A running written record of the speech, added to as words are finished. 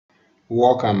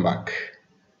Welcome back.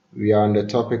 We are on the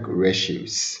topic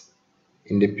ratios.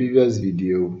 In the previous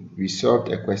video, we solved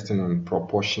a question on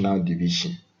proportional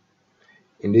division.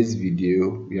 In this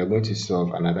video, we are going to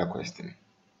solve another question.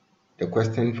 The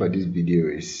question for this video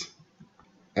is: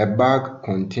 a bag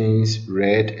contains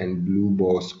red and blue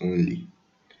balls only.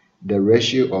 The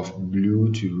ratio of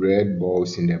blue to red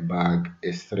balls in the bag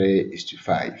is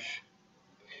 3:5.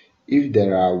 If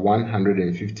there are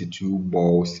 152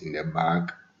 balls in the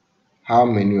bag, how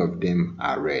many of them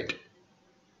are red?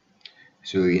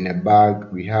 So in a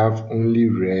bag, we have only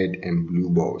red and blue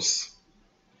balls.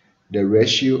 The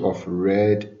ratio of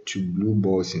red to blue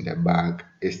balls in the bag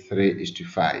is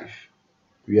 3:5.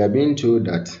 We are being told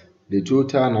that the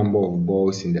total number of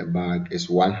balls in the bag is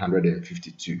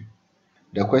 152.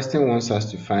 The question wants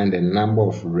us to find the number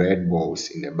of red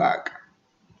balls in the bag.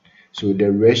 So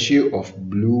the ratio of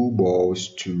blue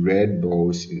balls to red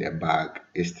balls in the bag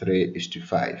is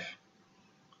 3:5.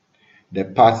 The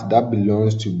part that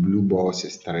belongs to blue balls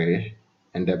is 3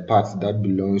 and the part that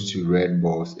belongs to red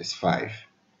balls is 5.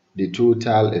 The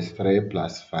total is 3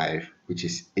 plus 5, which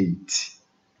is 8.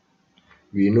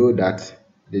 We know that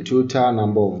the total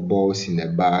number of balls in the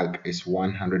bag is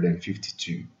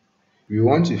 152. We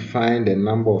want to find the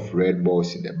number of red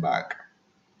balls in the bag.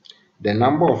 The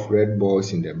number of red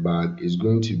balls in the bag is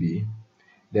going to be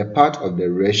the part of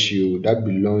the ratio that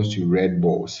belongs to red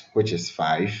balls, which is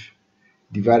 5,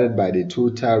 divided by the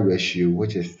total ratio,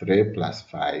 which is 3 plus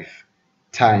 5,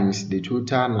 times the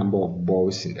total number of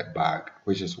balls in the bag,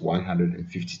 which is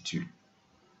 152.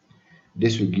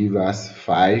 This will give us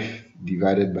 5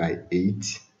 divided by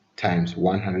 8 times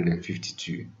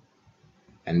 152,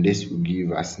 and this will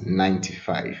give us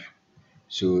 95.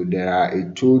 So there are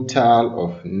a total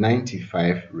of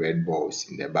 95 red balls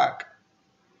in the bag.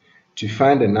 To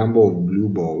find the number of blue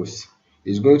balls,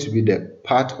 is going to be the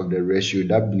part of the ratio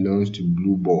that belongs to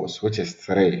blue balls, which is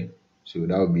 3. So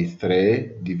that will be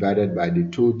 3 divided by the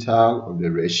total of the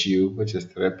ratio, which is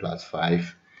 3 plus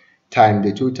 5, times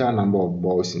the total number of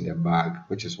balls in the bag,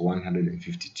 which is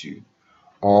 152.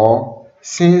 Or,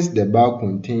 since the bag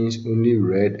contains only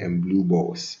red and blue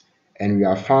balls, and we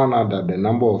have found out that the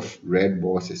number of red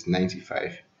balls is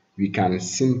 95, we can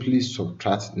simply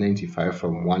subtract 95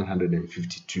 from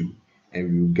 152. And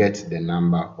we will get the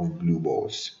number of blue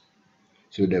balls.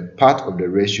 So the part of the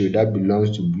ratio that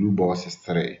belongs to blue balls is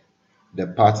 3. The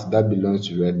part that belongs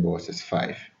to red balls is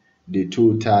 5. The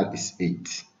total is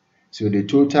 8. So the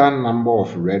total number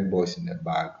of red balls in the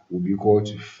bag will be equal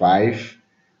to 5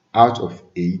 out of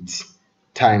 8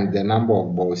 times the number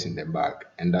of balls in the bag,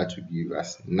 and that will give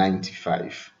us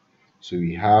 95. So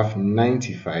we have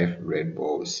 95 red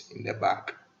balls in the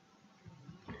bag.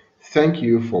 Thank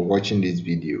you for watching this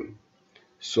video.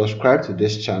 Subscribe to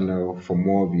this channel for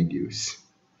more videos.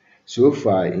 So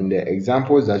far, in the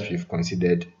examples that we've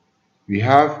considered, we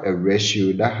have a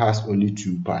ratio that has only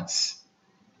 2 parts.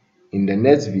 In the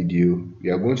next video,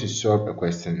 we are going to solve a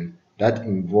question that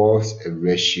involves a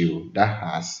ratio that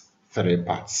has 3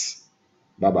 parts.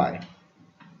 Bye-bye.